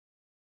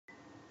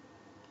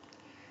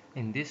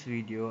In this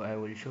video, I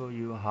will show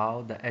you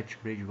how the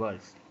H-bridge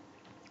works.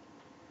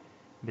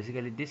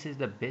 Basically, this is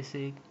the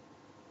basic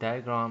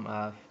diagram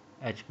of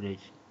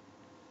H-bridge.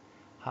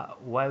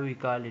 Why we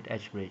call it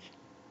H-bridge?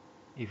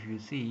 If you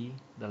see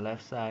the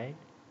left side,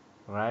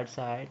 right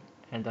side,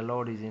 and the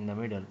load is in the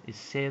middle, it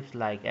shapes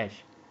like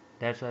H.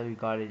 That's why we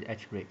call it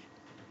H-bridge.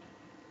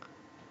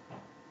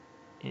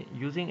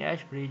 Using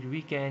H-bridge,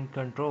 we can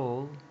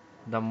control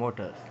the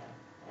motors.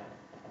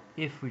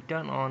 If we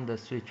turn on the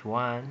switch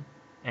 1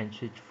 and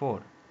switch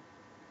 4,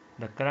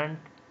 the current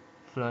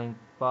flowing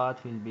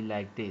path will be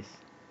like this.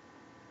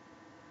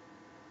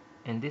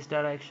 In this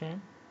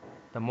direction,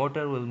 the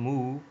motor will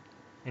move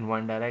in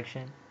one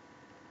direction.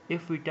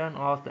 If we turn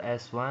off the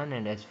S1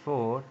 and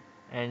S4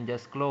 and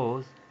just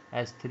close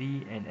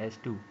S3 and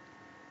S2,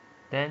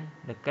 then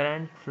the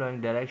current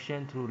flowing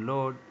direction through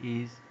load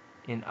is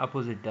in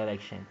opposite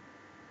direction.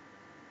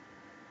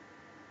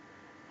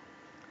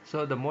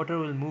 So the motor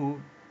will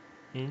move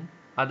in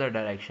other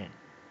direction.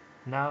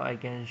 Now I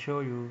can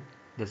show you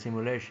the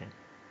simulation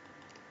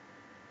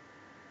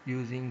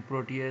using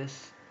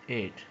Proteus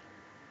 8.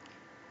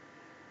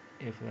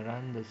 If we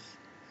run this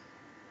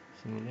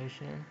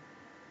simulation,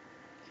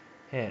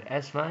 here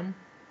S1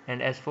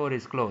 and S4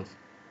 is closed,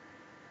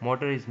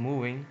 motor is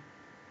moving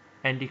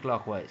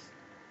anti-clockwise.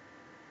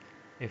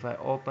 If I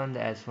open the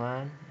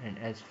S1 and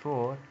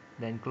S4,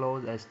 then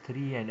close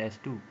S3 and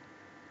S2,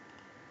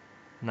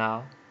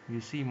 now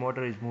you see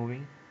motor is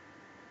moving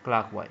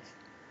clockwise.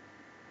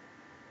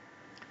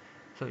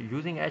 So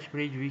using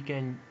H-bridge, we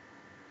can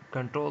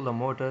control the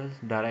motor's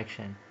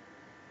direction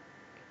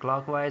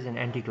clockwise and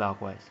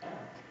anti-clockwise.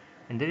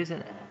 And there is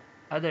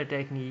another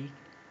technique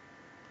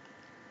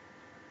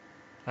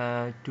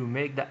to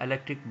make the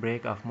electric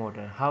brake of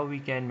motor. How we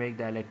can make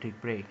the electric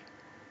brake?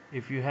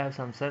 If you have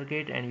some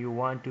circuit and you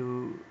want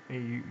to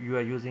you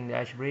are using the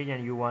H-bridge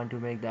and you want to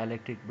make the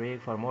electric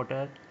brake for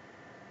motor,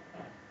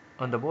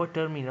 on the both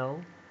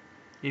terminal,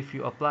 if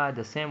you apply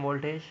the same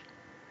voltage,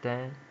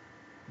 then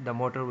the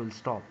motor will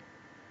stop.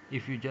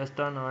 If you just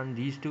turn on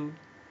these two,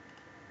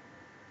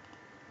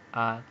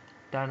 turn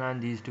on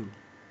these two,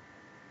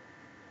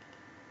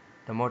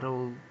 the motor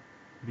will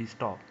be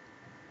stopped.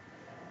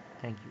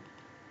 Thank you.